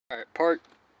Alright, part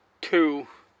 2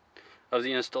 of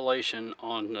the installation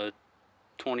on the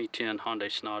 2010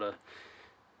 Hyundai Sonata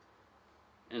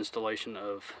installation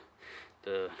of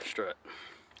the strut.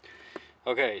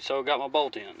 Okay, so got my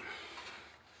bolt in.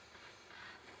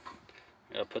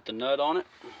 Gotta put the nut on it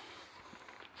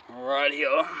right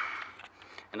here,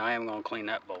 and I am gonna clean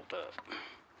that bolt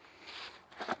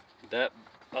up. That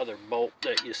other bolt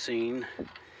that you seen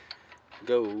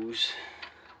goes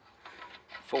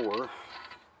for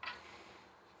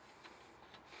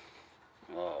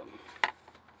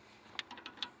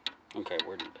okay,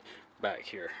 we're back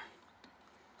here,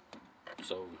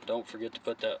 so don't forget to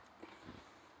put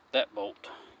that bolt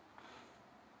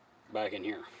back in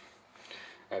here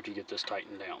after you get this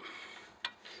tightened down.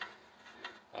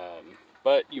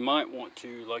 But you might want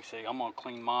to, like I say, I'm gonna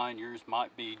clean mine. Yours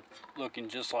might be looking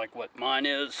just like what mine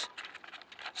is,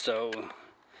 so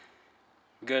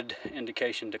good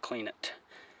indication to clean it.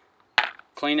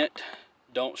 Clean it,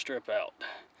 don't strip out.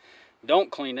 Don't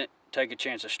clean it, take a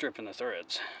chance of stripping the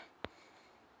threads.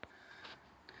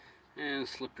 And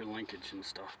slip your linkage and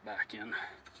stuff back in.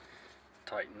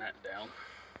 Tighten that down.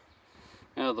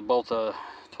 Now the bolt I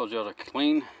told you how to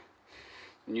clean.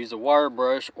 And use a wire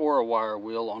brush or a wire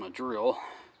wheel on a drill.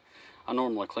 I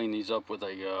normally clean these up with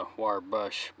a wire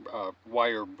brush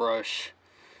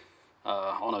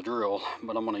on a drill,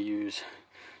 but I'm going to use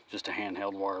just a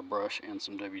handheld wire brush and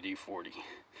some WD-40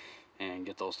 and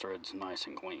get those threads nice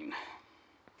and clean.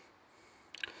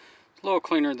 It's a little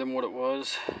cleaner than what it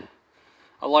was.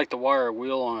 I like the wire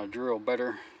wheel on a drill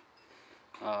better,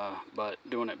 but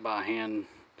doing it by hand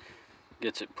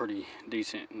gets it pretty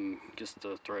decent and gets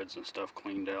the threads and stuff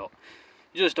cleaned out.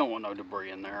 You just don't want no debris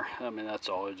in there. I mean, that's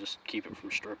all. Just keep it from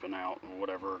stripping out or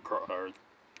whatever, or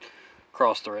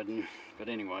cross threading. But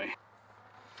anyway.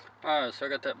 Alright, so I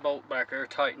got that bolt back there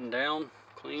tightened down,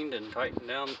 cleaned and tightened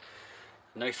down.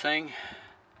 Next thing,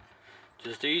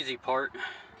 just the easy part,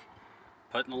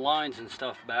 putting the lines and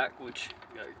stuff back, which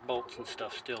got your bolts and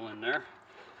stuff still in there.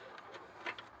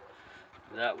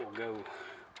 That will go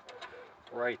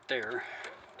right there.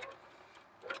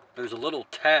 There's a little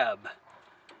tab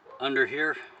under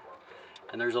here,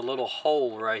 and there's a little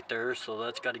hole right there, so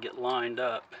that's got to get lined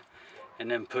up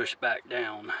and then pushed back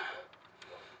down.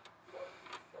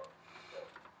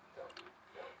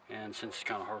 And since it's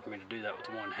kind of hard for me to do that with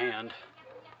one hand,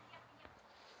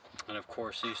 and of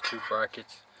course these two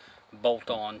brackets bolt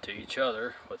on to each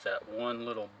other with that one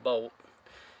little bolt.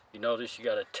 You notice you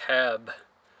got a tab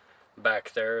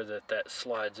back there that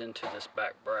slides into this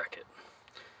back bracket.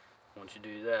 Once you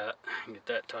do that and get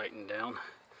that tightened down,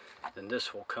 then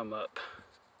this will come up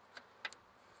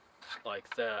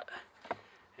like that,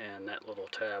 and that little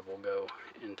tab will go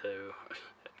into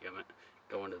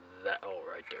that hole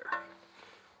right there.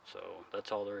 So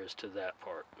that's all there is to that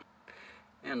part.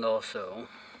 And also,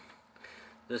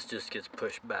 this just gets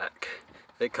pushed back.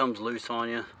 If it comes loose on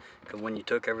you, because when you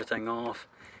took everything off,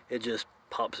 it just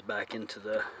pops back into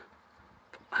the,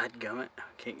 dadgummit, I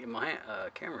can't get my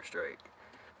camera straight.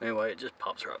 Anyway, it just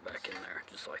pops right back in there,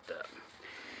 just like that.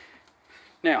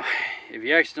 Now, if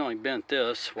you accidentally bent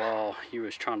this while you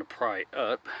was trying to pry it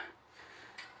up,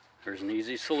 there's an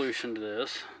easy solution to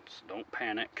this, so don't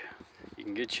panic. You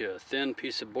can get you a thin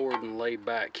piece of board and lay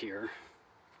back here.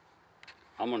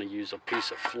 I'm going to use a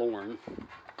piece of flooring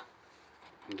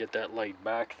and get that laid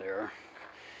back there.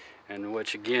 And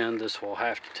which again, this will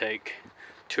have to take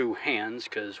two hands,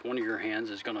 because one of your hands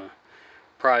is going to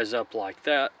prise up like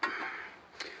that,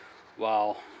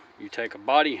 while you take a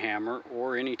body hammer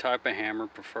or any type of hammer,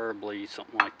 preferably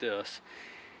something like this,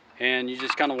 and you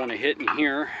just kind of want to hit in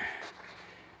here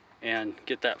and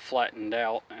get that flattened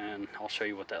out, and I'll show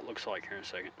you what that looks like here in a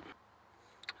second.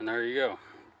 And there you go,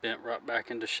 bent right back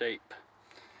into shape.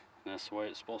 And that's the way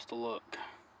it's supposed to look.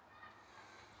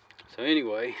 So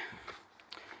anyway,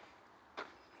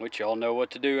 which y'all know what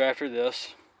to do after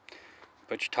this.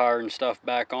 Put your tire and stuff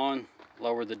back on,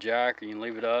 lower the jack, or you can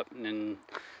leave it up, and then,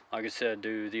 like I said,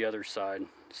 do the other side,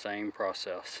 same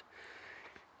process.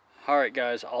 Alright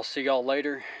guys, I'll see y'all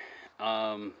later.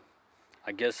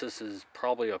 I guess this is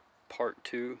probably a part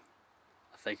 2.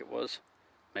 I think it was,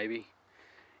 maybe.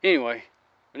 Anyway,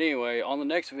 on the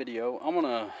next video, I'm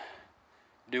gonna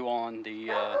do on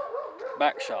the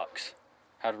back shocks,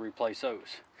 how to replace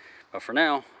those. But for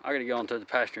now, I gotta go onto the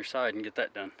passenger side and get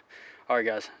that done. Alright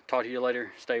guys, talk to you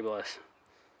later. Stay blessed.